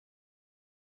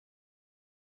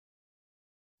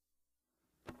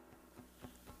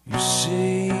You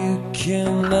say you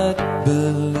cannot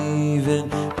believe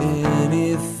in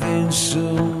anything so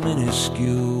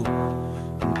minuscule,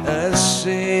 and I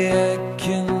say I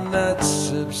cannot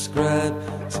subscribe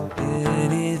to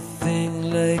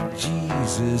anything like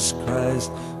Jesus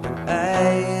Christ. But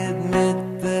I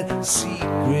admit that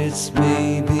secrets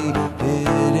may be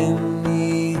hidden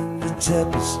beneath the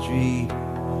tapestry.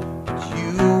 But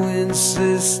you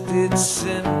insist it's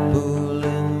simple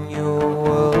in your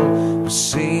world,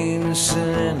 saints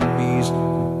and enemies.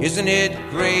 Isn't it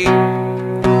great?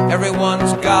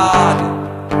 Everyone's God,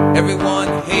 everyone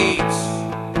hates,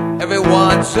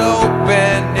 everyone's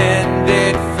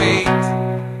open-ended fate.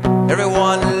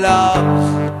 Everyone loves,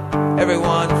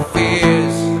 everyone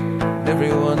fears, and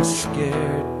everyone's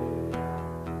scared.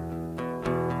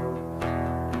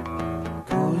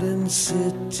 Golden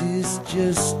cities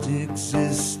just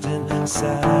exist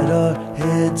inside our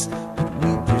heads, but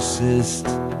we persist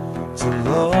till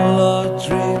all our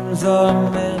dreams are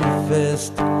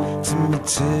manifest to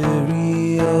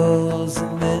materials,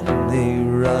 and then they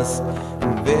rust,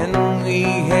 and then we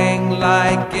hang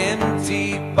like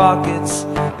empty pockets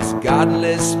as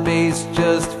godless space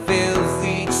just fills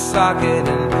each socket,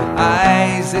 and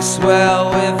eyes they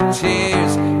swell with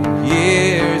tears.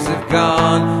 Years have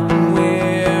gone and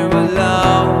we're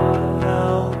alone,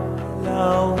 alone,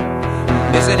 alone.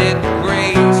 Isn't it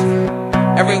great?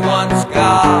 Everyone's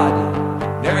God,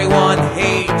 everyone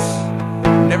hates,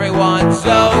 and everyone's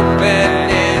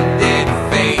open-ended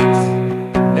fate.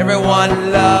 And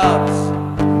everyone loves,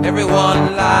 and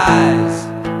everyone lies,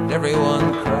 and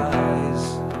everyone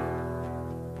cries.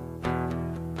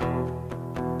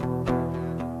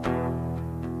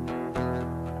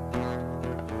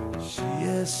 She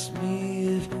asked me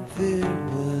if there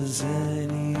was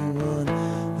anyone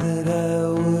that I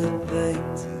would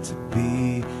like to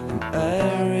be, and I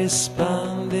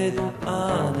responded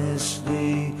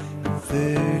honestly, in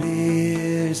 30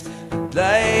 years I'd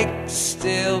like to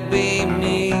still be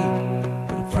me,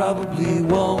 but I probably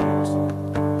won't,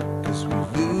 'cause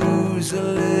we lose a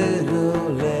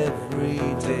little every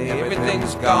day.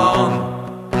 Everything's gone,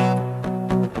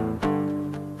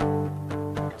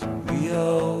 we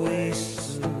all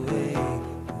waste away.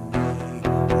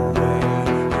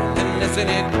 And isn't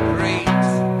it great?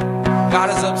 God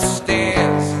is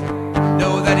upstairs,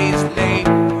 know that he's late,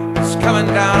 he's coming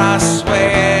down, I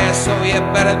swear. So you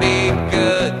better be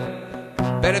good,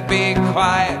 better be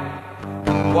quiet, I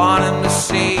want him to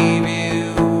save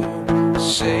you,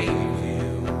 save you.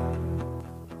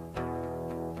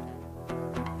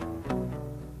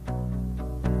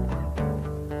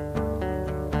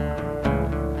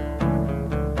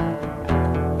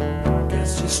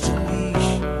 It's just a leash,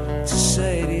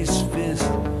 society's fist,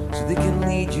 so they can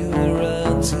lead you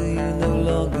around till you no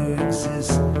longer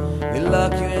exist. They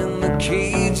lock you in the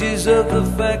cages of the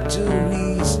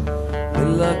factories, they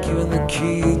lock you in the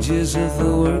cages of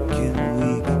the working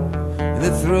week, and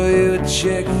they throw you a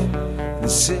check and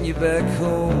send you back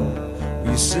home,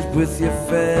 where you sit with your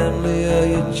family or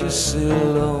you just sit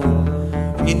alone.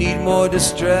 And you need more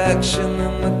distraction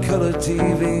than the color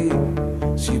TV,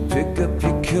 so you pick up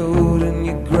your coat and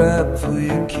you grab for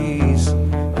your keys.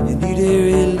 And you need a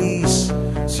release,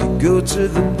 so you go to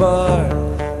the bar,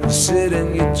 you sit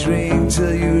and you drink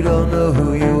till you don't know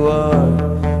who you are.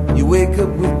 You wake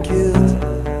up with guilt,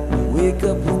 you wake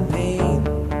up with pain,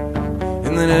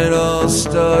 and then it all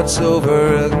starts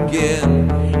over again.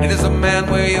 And there's a man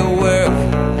where you work,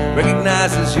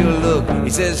 recognizes your look, he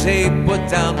says, hey, put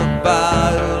down the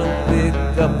bottle and pick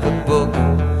up the book,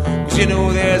 'cause you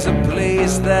know there's a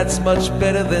place that's much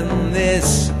better than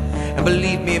this. And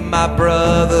believe me, my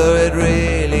brother, it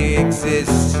really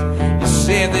exists. You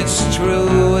say that's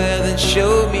true, well then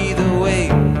show me the way.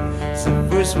 So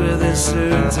first where there's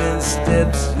certain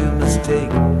steps you must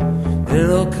take, and it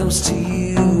all comes to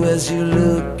you as you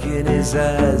look in his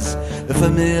eyes, the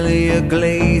familiar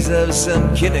glaze of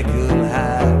some chemical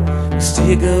high. Still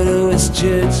you go to his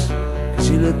church, 'cause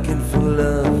you're looking for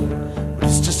love, but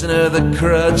it's just another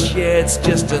crutch, yeah, it's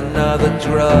just another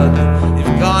drug.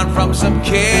 You've gone from some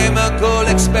chemical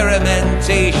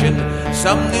experimentation,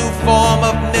 some new form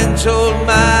of mental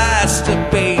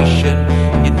masturbation.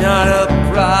 You're not a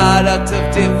product of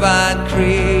divine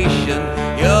creation,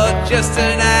 you're just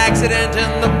an accident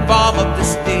in the palm of the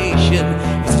station.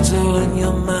 Is it all in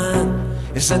your mind?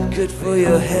 Is that good for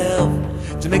your health?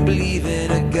 to make believe in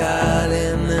a God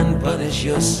and then punish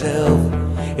yourself?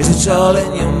 Is it all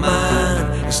in your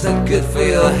mind? It's not good for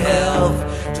your health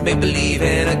to make believe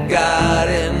in a God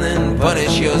and then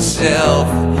punish yourself.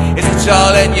 Is it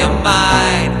all in your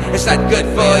mind? It's not good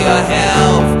for your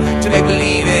health to make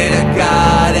believe in a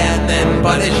God and then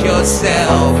punish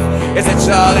yourself. Is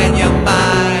it all in your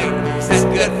mind? It's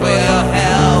not good for your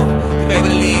health to make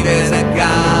believe in a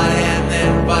God and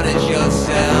then punish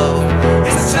yourself.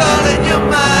 Is it all in your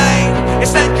mind?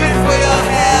 It's not good